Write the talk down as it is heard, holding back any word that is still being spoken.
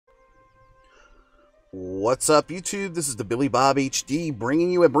What's up, YouTube? This is the Billy Bob HD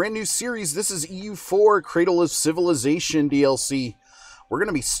bringing you a brand new series. This is EU4 Cradle of Civilization DLC. We're going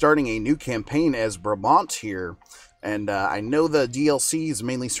to be starting a new campaign as Brabant here. And I know the DLC is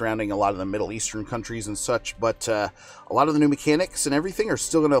mainly surrounding a lot of the Middle Eastern countries and such, but a lot of the new mechanics and everything are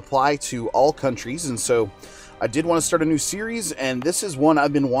still going to apply to all countries. And so I did want to start a new series, and this is one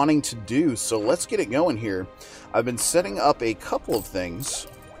I've been wanting to do. So let's get it going here. I've been setting up a couple of things.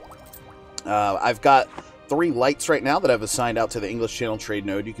 I've got 3 lights right now that I've assigned out to the English Channel trade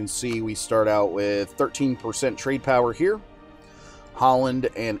node. You can see we start out with 13% trade power here. Holland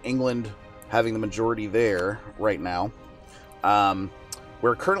and England having the majority there right now.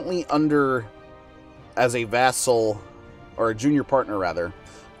 We're currently under as a vassal, or a junior partner rather,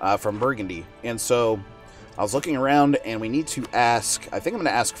 from Burgundy. And so I was looking around and we need to ask, I think I'm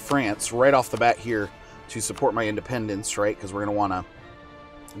going to ask France right off the bat here to support my independence, right? Because we're going to want to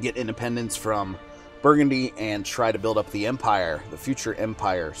get independence from Burgundy and try to build up the empire, the future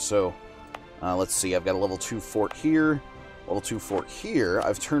empire. So let's see, I've got a level 2 fort here, level 2 fort here.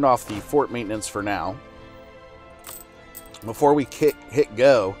 I've turned off the fort maintenance for now. Before we hit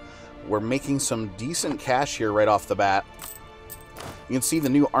go, we're making some decent cash here right off the bat. You can see the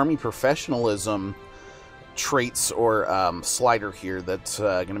new army professionalism traits or slider here that's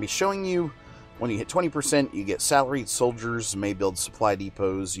going to be showing you when you hit 20%, you get salaried soldiers, may build supply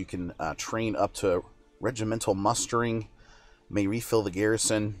depots, you can train up to regimental mustering, may refill the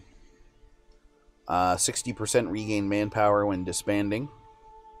garrison, 60% regain manpower when disbanding.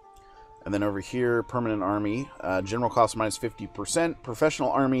 And then over here, permanent army, general cost minus 50%, professional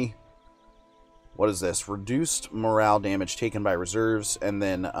army, what is this? Reduced morale damage taken by reserves, and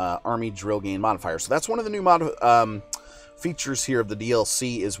then army drill gain modifier. So that's one of the new features here of the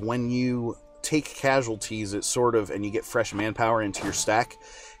DLC is when you take casualties, it sort of, and you get fresh manpower into your stack,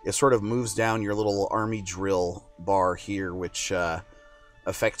 it sort of moves down your little army drill bar here, which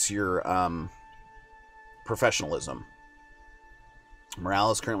affects your professionalism. Morale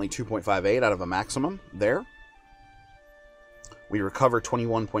is currently 2.58 out of a maximum there. We recover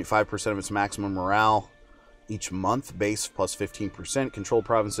 21.5% of its maximum morale each month. Base plus 15%, controlled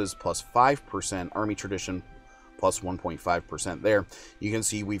provinces plus 5%, army tradition plus 1.5% there. You can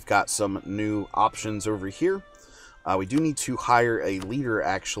see we've got some new options over here. We do need to hire a leader,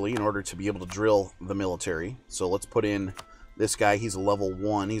 actually, in order to be able to drill the military. So let's put in this guy. He's a level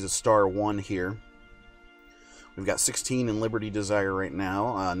 1. He's a star 1 here. We've got 16 in Liberty Desire right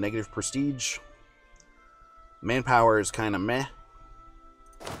now. Negative Prestige. Manpower is kind of meh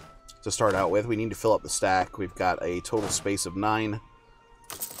to start out with. We need to fill up the stack. We've got a total space of 9.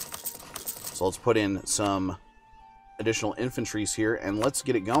 So let's put in some additional infantries here, and let's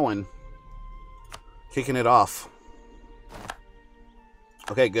get it going. Kicking it off.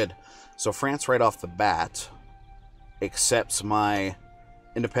 Okay, good. So France right off the bat accepts my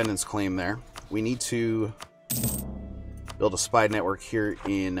independence claim there. We need to build a spy network here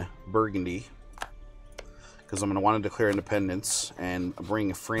in Burgundy, because I'm going to want to declare independence and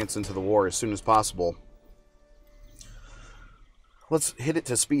bring France into the war as soon as possible. Let's hit it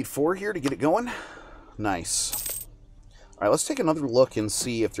to speed 4 here to get it going. Nice. All right, let's take another look and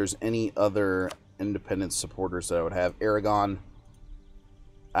see if there's any other independence supporters that I would have. Aragon.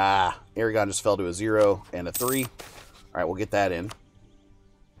 Aragon just fell to a 0 and a 3. All right, we'll get that in.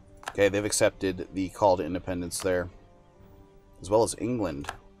 Okay, they've accepted the call to independence there, as well as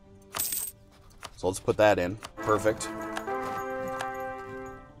England. So let's put that in. Perfect.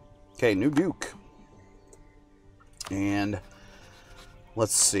 Okay, new Duke. And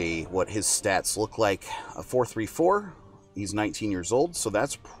let's see what his stats look like. A 434. He's 19 years old, so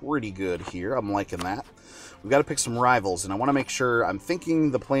that's pretty good here. I'm liking that. We've got to pick some rivals, and I want to make sure, I'm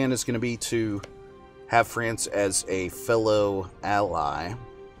thinking the plan is going to be to have France as a fellow ally.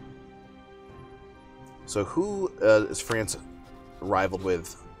 So who is France rivaled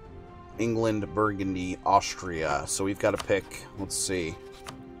with? England, Burgundy, Austria. So we've got to pick, let's see.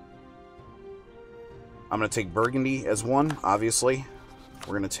 I'm going to take Burgundy as one, obviously.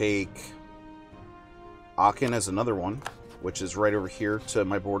 We're going to take Aachen as another one, which is right over here to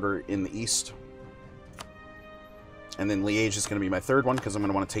my border in the east. And then Liège is going to be my third one, because I'm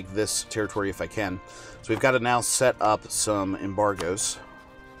going to want to take this territory if I can. So we've got to now set up some embargoes.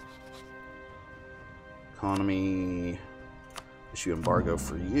 Economy, issue embargo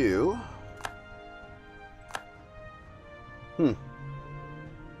for you.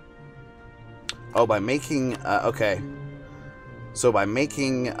 Oh, by making, okay. So by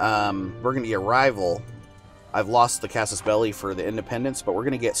making Burgundy a rival, I've lost the Casus Belli for the independence, but we're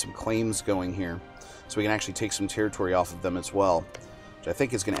going to get some claims going here. So we can actually take some territory off of them as well. which I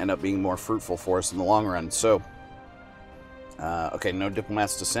think is going to end up being more fruitful for us in the long run. So, okay, no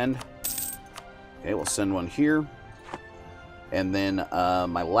diplomats to send. Okay, we'll send one here. And then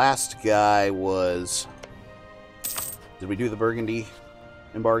my last guy was... Did we do the Burgundy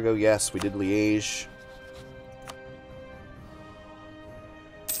embargo? Yes, we did Liège.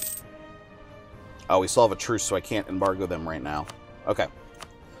 Oh, we still have a truce, so I can't embargo them right now. Okay.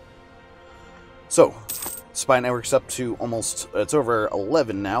 So, spy network's up to almost... It's over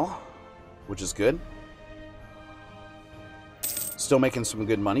 11 now, which is good. Still making some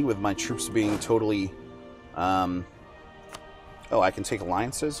good money with my troops being totally... Oh, I can take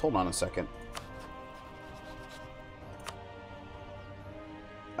alliances? Hold on a second.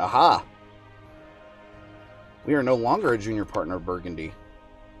 Aha! We are no longer a junior partner of Burgundy.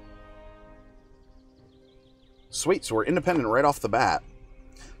 Sweet, so we're independent right off the bat.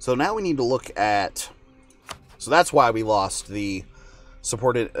 So now we need to look at... So that's why we lost the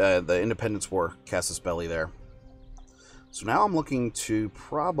supported the Independence War casus belli there. So now I'm looking to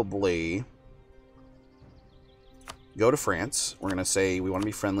probably go to France. We're going to say we want to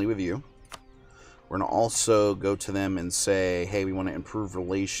be friendly with you. We're going to also go to them and say, hey, we want to improve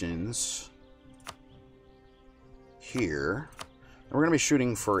relations here. And we're going to be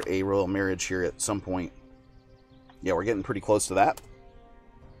shooting for a royal marriage here at some point. Yeah, we're getting pretty close to that.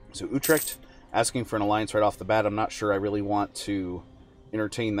 So Utrecht, asking for an alliance right off the bat. I'm not sure I really want to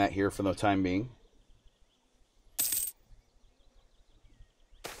entertain that here for the time being.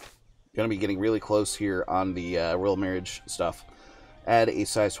 Going to be getting really close here on the royal marriage stuff. Add a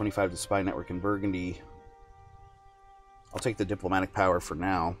size 25 to spy network in Burgundy. I'll take the diplomatic power for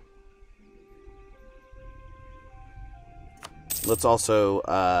now. Let's also,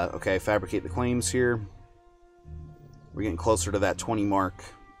 okay, fabricate the claims here. We're getting closer to that 20 mark.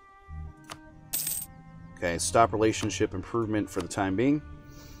 Okay, stop relationship improvement for the time being.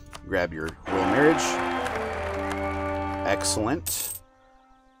 Grab your royal marriage. Excellent.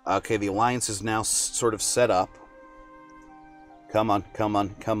 Okay, the alliance is now sort of set up. Come on, come on,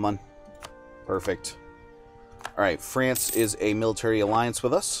 come on. Perfect. Alright, France is a military alliance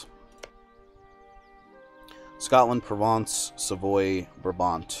with us. Scotland, Provence, Savoy,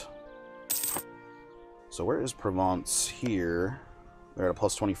 Brabant. So where is Provence here? They're at a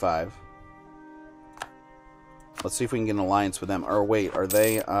plus 25. Let's see if we can get an alliance with them. Or wait, are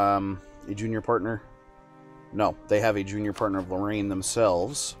they a junior partner? No, they have a junior partner of Lorraine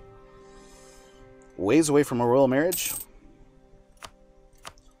themselves. Ways away from a royal marriage.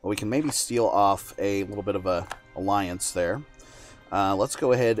 Well, we can maybe steal off a little bit of a alliance there. Let's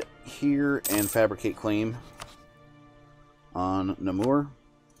go ahead here and fabricate claim on Namur.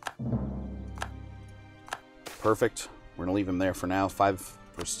 Perfect. We're going to leave him there for now. 5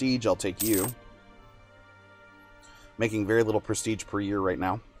 prestige. I'll take you. Making very little prestige per year right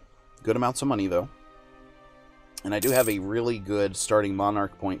now. Good amounts of money, though. And I do have a really good starting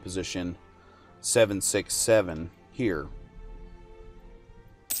monarch point position. 767 here.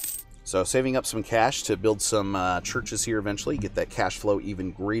 So saving up some cash to build some churches here eventually. Get that cash flow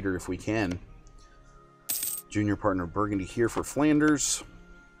even greater if we can. Junior partner Burgundy here for Flanders.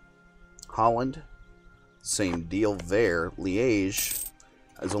 Holland. Same deal there. Liège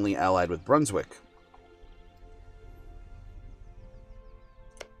is only allied with Brunswick.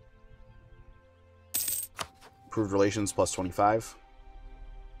 Improved relations plus 25.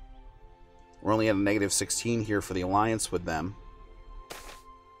 We're only at a negative 16 here for the alliance with them.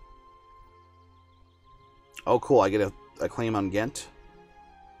 Oh, cool. I get a claim on Ghent.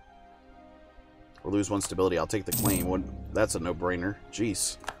 Or lose 1 stability. I'll take the claim. That's a no-brainer.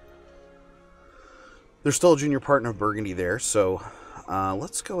 Jeez. There's still a junior partner of Burgundy there, so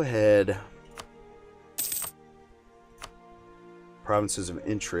let's go ahead. Provinces of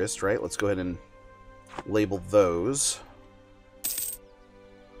interest, right? Let's go ahead and label those.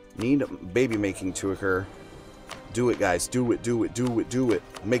 Need baby making to occur. Do it, guys. Do it, do it, do it, do it.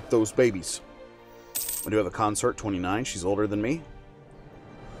 Make those babies. I do have a consort, 29. She's older than me.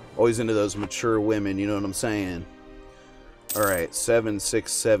 Always into those mature women, you know what I'm saying? Alright,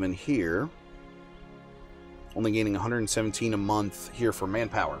 767 here. Only gaining 117 a month here for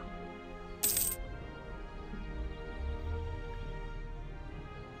manpower.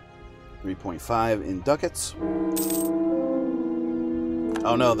 $3.5 in ducats.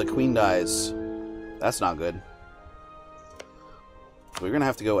 Oh no, the queen dies. That's not good. We're going to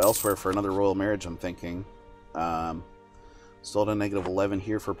have to go elsewhere for another royal marriage, I'm thinking. Still at a negative 11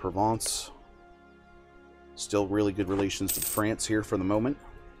 here for Provence. Still really good relations with France here for the moment.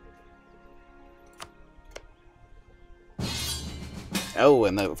 Oh,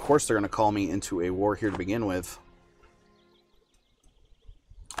 and of course they're going to call me into a war here to begin with.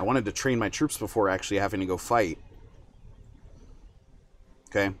 I wanted to train my troops before actually having to go fight.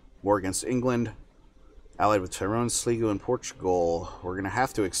 Okay, war against England. Allied with Tyrone, Sligo, and Portugal. We're going to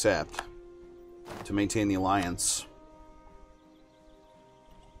have to accept to maintain the alliance.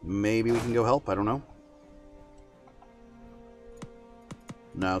 Maybe we can go help, I don't know.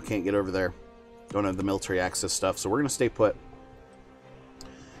 No, can't get over there. Don't have the military access stuff, so we're going to stay put.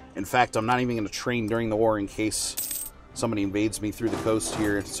 In fact, I'm not even going to train during the war in case somebody invades me through the coast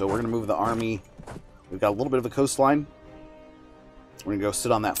here. So we're going to move the army. We've got a little bit of a coastline. We're going to go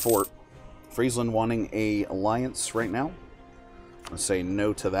sit on that fort. Friesland wanting a alliance right now. I'm going to say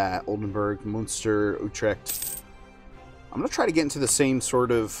no to that. Oldenburg, Munster, Utrecht. I'm going to try to get into the same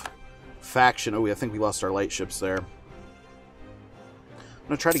sort of faction. Oh, I think we lost our light ships there. I'm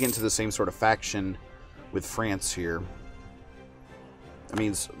going to try to get into the same sort of faction with France here. That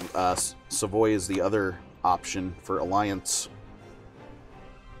means Savoy is the other option for alliance.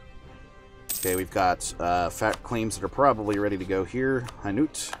 Okay, we've got fat claims that are probably ready to go here.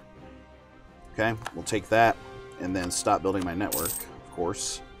 Hainaut. Okay, we'll take that and then stop building my network, of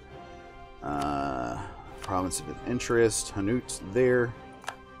course. Province of interest. Hainaut there.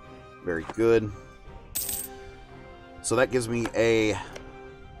 Very good. So that gives me a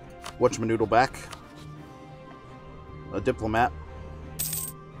whatchamanoodle back. A diplomat.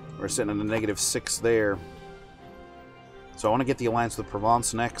 We're sitting at a -6 there. So I want to get the alliance with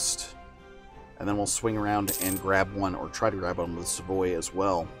Provence next. And then we'll swing around and grab one, or try to grab one with Savoy as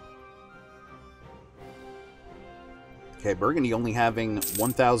well. Okay, Burgundy only having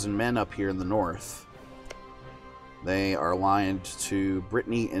 1,000 men up here in the north. They are aligned to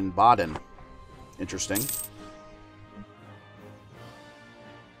Brittany and Baden. Interesting.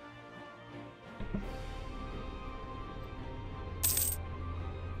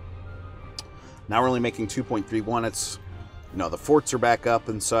 Now we're only making 2.31. It's, you know, the forts are back up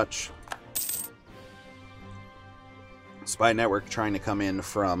and such. Spy network trying to come in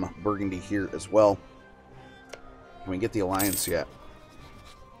from Burgundy here as well. Can we get the alliance yet?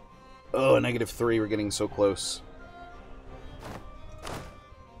 Oh, -3. We're getting so close.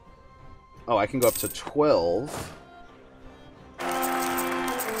 Oh, I can go up to 12.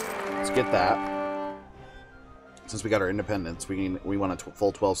 Let's get that. Since we got our independence, we want a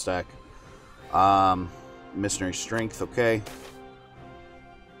full 12 stack. Missionary strength, okay.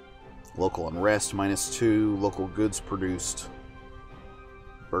 Local unrest, -2. Local goods produced.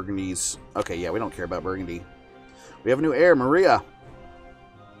 Burgundy's... Okay, yeah, we don't care about Burgundy. We have a new heir, Maria.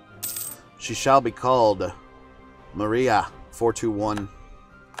 She shall be called Maria 421.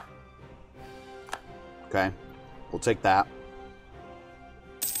 Okay, we'll take that.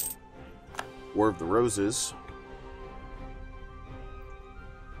 War of the Roses.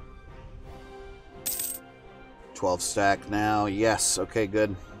 $12 stack now. Yes, okay,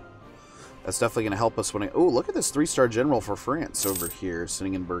 good. That's definitely going to help us when I... Oh, look at this 3-star general for France over here,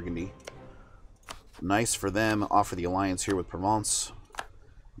 sitting in Burgundy. Nice for them. Offer the alliance here with Provence.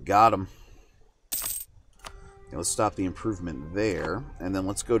 Got him. Okay, let's stop the improvement there. And then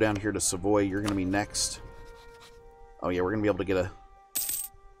let's go down here to Savoy. You're going to be next. Oh, yeah, we're going to be able to get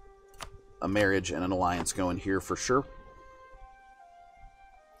a marriage and an alliance going here for sure.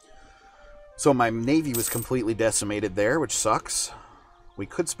 So my navy was completely decimated there, which sucks. We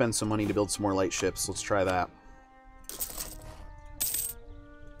could spend some money to build some more light ships. Let's try that.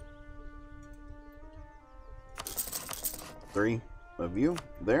 Three of you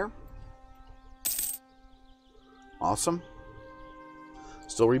there. Awesome.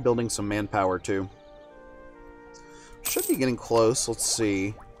 Still rebuilding some manpower too. Should be getting close. Let's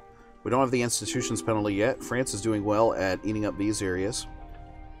see. We don't have the institutions penalty yet. France is doing well at eating up these areas.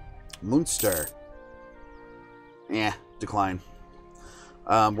 Munster. Yeah, decline.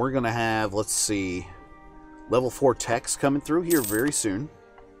 We're going to have, let's see, level 4 techs coming through here very soon.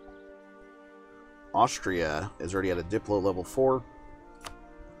 Austria is already at a Diplo level 4.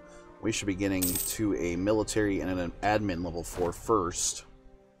 We should be getting to a military and an admin level 4 first.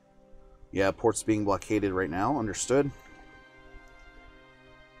 Yeah, port's being blockaded right now. Understood.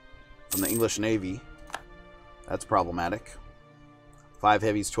 From the English Navy. That's problematic. 5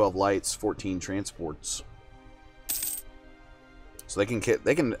 heavies, 12 lights, 14 transports. So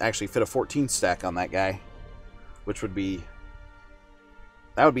they can actually fit a 14 stack on that guy, which would be...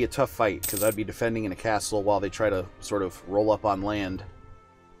 That would be a tough fight, because I'd be defending in a castle while they try to sort of roll up on land.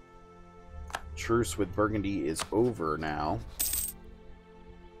 Truce with Burgundy is over now.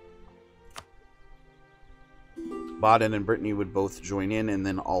 Baden and Brittany would both join in, and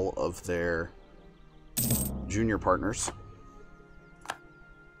then all of their junior partners.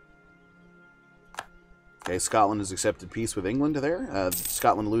 Okay, Scotland has accepted peace with England there.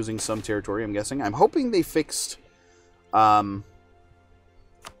 Scotland losing some territory, I'm guessing. I'm hoping they fixed... I'm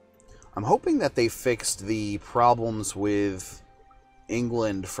hoping that they fixed the problems with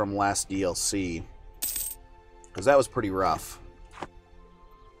England from last DLC. Because that was pretty rough.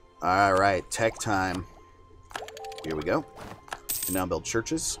 Alright, tech time. Here we go. We now build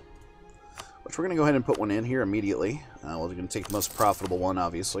churches. Which we're going to go ahead and put one in here immediately. We're going to take the most profitable one,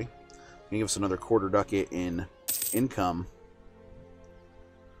 obviously. Going to give us another quarter ducat in income.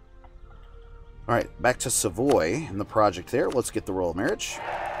 Alright, back to Savoy and the project there. Let's get the royal marriage.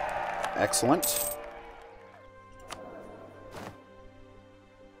 Excellent.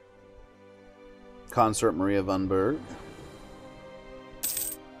 Consort Maria von Berg.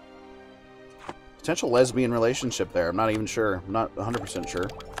 Potential lesbian relationship there. I'm not even sure. I'm not 100% sure.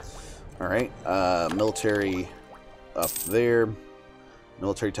 Alright. Military up there.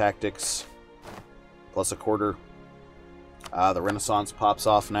 Military tactics. Plus a quarter. The Renaissance pops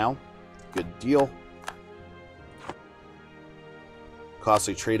off now. Good deal.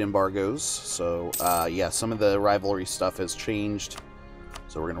 Costly trade embargoes. So, yeah, some of the rivalry stuff has changed.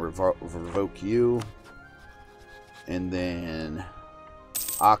 So we're going to revoke you. And then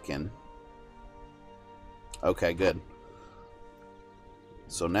Aachen. Okay, good.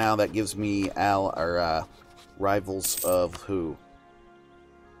 So now that gives me rivals of who?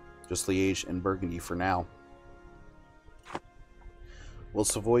 Just Liège and Burgundy for now. Will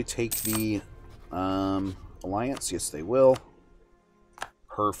Savoy take the alliance? Yes, they will.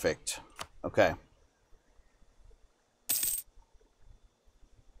 Perfect. Okay.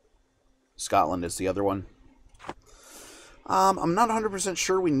 Scotland is the other one. I'm not 100%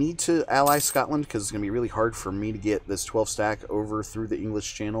 sure we need to ally Scotland because it's going to be really hard for me to get this 12 stack over through the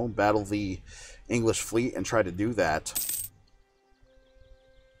English Channel, battle the English fleet, and try to do that.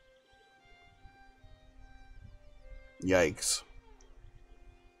 Yikes.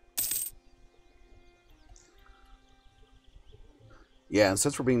 Yeah, and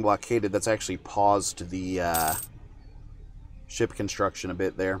since we're being blockaded, that's actually paused the ship construction a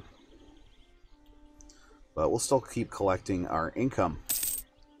bit there. But we'll still keep collecting our income.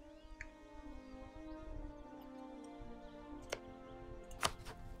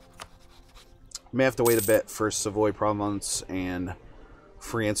 May have to wait a bit for Savoy, Provence, and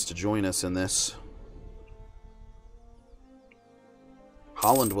France to join us in this.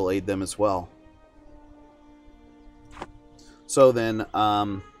 Holland will aid them as well. So then,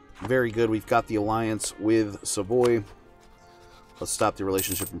 very good. We've got the alliance with Savoy. Let's stop the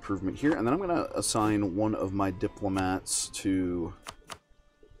relationship improvement here. And then I'm going to assign one of my diplomats to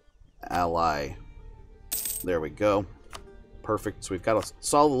ally. There we go. Perfect. So we've got a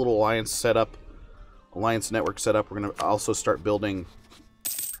solid little alliance set up. Alliance network set up. We're going to also start building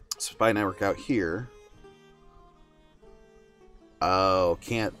spy network out here. Oh,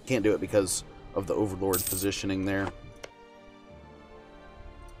 can't do it because of the Overlord positioning there.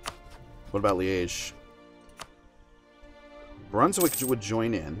 What about Liège? Brunswick would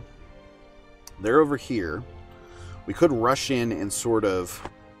join in. They're over here. We could rush in and sort of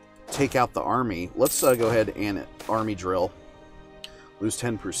take out the army. Let's go ahead and army drill. Lose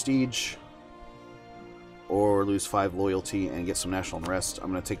 10 prestige. Or lose 5 loyalty and get some national unrest. I'm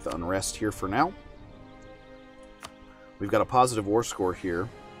going to take the unrest here for now. We've got a positive war score here.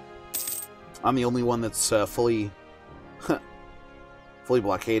 I'm the only one that's fully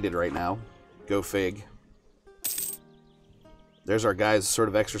blockaded right now. Go fig. There's our guys sort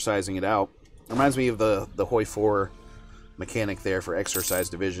of exercising it out. Reminds me of the Hoi 4 mechanic there for exercise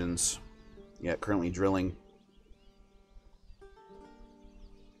divisions. Yeah, currently drilling.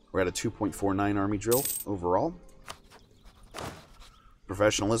 We're at a 2.49 army drill overall.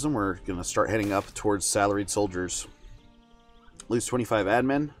 Professionalism, we're going to start heading up towards salaried soldiers. Lose 25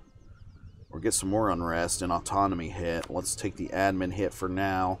 admin. Or get some more unrest and autonomy hit. Let's take the admin hit for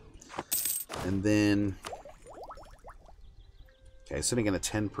now. And then... Okay, sitting at a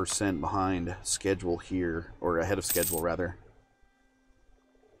 10% behind schedule here. Or ahead of schedule, rather.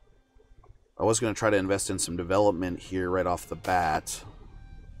 I was going to try to invest in some development here right off the bat.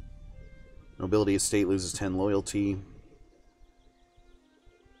 Nobility estate loses 10 loyalty.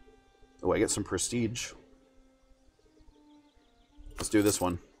 Oh, I get some prestige. Let's do this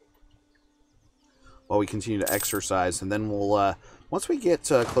one. While we continue to exercise, and then we'll, once we get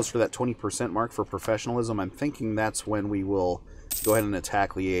closer to that 20% mark for professionalism, I'm thinking that's when we will go ahead and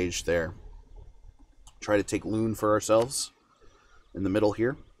attack Liège there. Try to take Lune for ourselves in the middle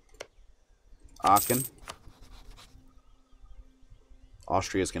here. Aachen.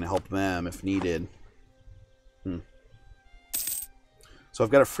 Austria is going to help them if needed. So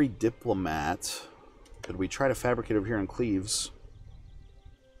I've got a free diplomat. Could we try to fabricate over here in Cleves?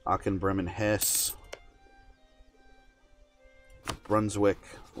 Aachen, Bremen, Hesse. Brunswick.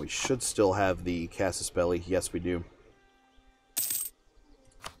 We should still have the Casus Belli. Yes, we do.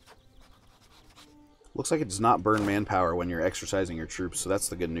 Looks like it does not burn manpower when you're exercising your troops, so that's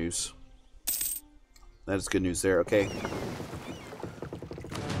the good news. That is good news there. Okay.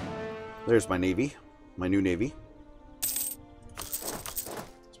 There's my navy. My new navy.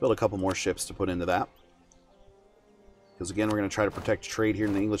 Let's build a couple more ships to put into that. Because again, we're going to try to protect trade here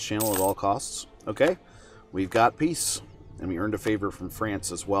in the English Channel at all costs. Okay. We've got peace. And we earned a favor from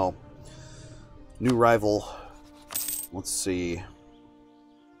France as well. New rival. Let's see.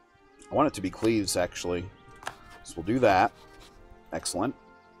 I want it to be Cleves, actually. So we'll do that. Excellent.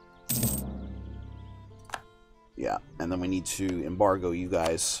 Yeah, and then we need to embargo you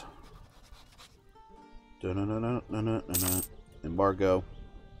guys. Embargo.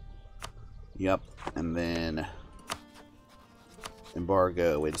 Yep, and then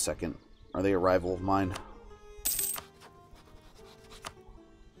embargo. Wait a second. Are they a rival of mine?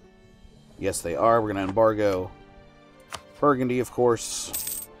 Yes, they are. We're going to embargo Burgundy, of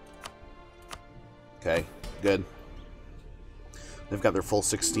course. Okay, good. They've got their full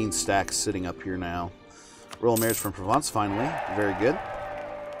 16 stacks sitting up here now. Royal Marriage from Provence, finally. Very good.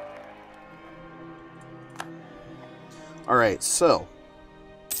 Alright, so.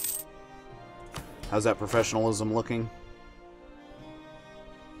 How's that professionalism looking?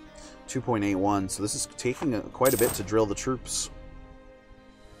 2.81, so this is taking quite a bit to drill the troops.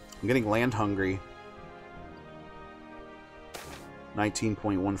 I'm getting land hungry.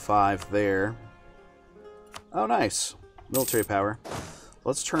 19.15 there. Oh, nice. Military power.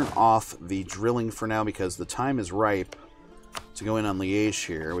 Let's turn off the drilling for now because the time is ripe to go in on Liège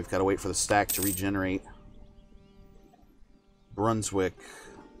here. We've got to wait for the stack to regenerate. Brunswick.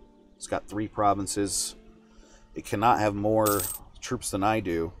 It's got 3 provinces. It cannot have more troops than I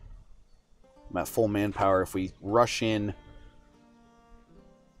do. I'm at full manpower. If we rush in,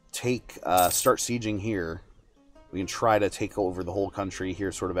 start sieging here, we can try to take over the whole country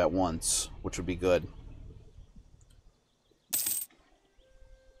here sort of at once, which would be good.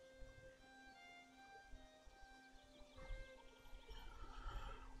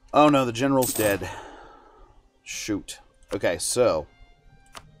 Oh no, the general's dead. Shoot. Okay, so.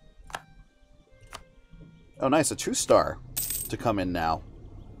 Oh nice, a 2-star to come in now.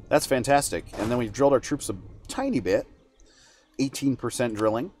 That's fantastic. And then we've drilled our troops a tiny bit. 18%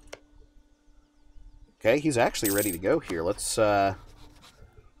 drilling. Okay, he's actually ready to go here. Let's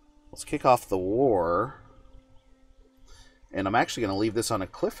kick off the war. And I'm actually going to leave this on a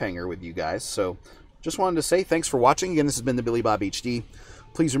cliffhanger with you guys. So, just wanted to say thanks for watching. Again, this has been the Billy Bob HD.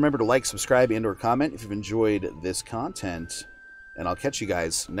 Please remember to like, subscribe, and/or comment if you've enjoyed this content. And I'll catch you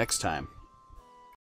guys next time.